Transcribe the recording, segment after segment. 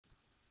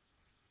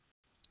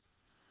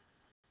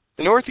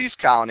The Northeast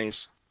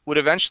colonies would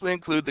eventually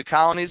include the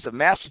colonies of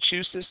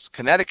Massachusetts,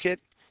 Connecticut,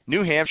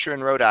 New Hampshire,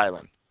 and Rhode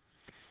Island.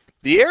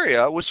 The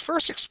area was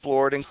first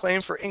explored and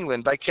claimed for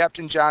England by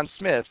Captain John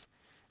Smith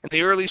in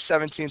the early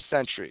 17th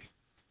century.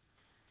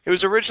 It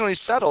was originally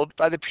settled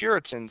by the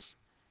Puritans,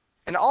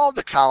 and all of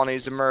the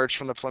colonies emerged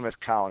from the Plymouth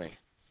colony.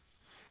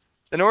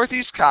 The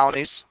Northeast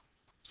colonies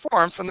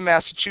formed from the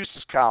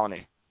Massachusetts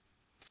colony.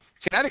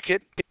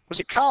 Connecticut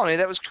was a colony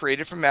that was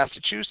created from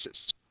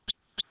Massachusetts.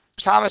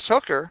 Thomas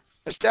Hooker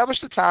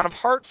established the town of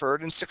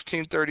Hartford in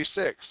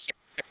 1636.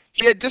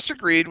 He had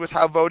disagreed with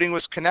how voting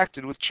was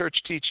connected with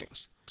church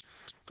teachings.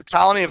 The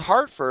colony of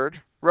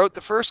Hartford wrote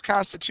the first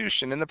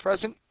constitution in the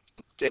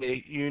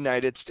present-day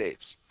United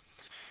States.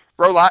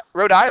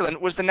 Rhode Island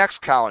was the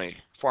next colony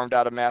formed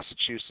out of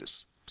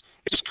Massachusetts.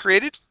 It was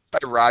created by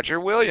Roger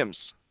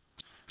Williams.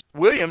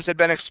 Williams had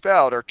been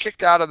expelled or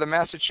kicked out of the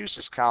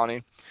Massachusetts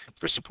colony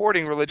for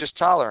supporting religious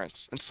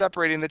tolerance and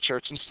separating the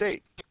church and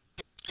state.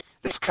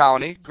 This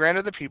colony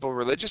granted the people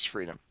religious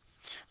freedom,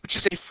 which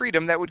is a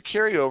freedom that would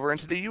carry over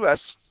into the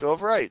U.S. Bill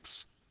of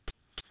Rights.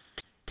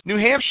 New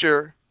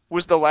Hampshire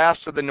was the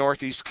last of the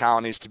Northeast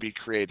colonies to be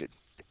created.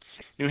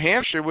 New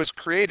Hampshire was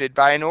created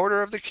by an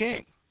order of the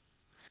king.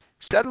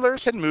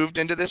 Settlers had moved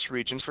into this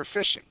region for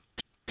fishing.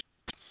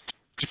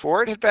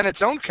 Before it had been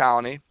its own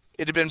colony,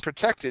 it had been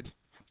protected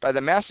by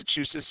the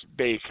Massachusetts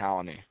Bay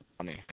Colony.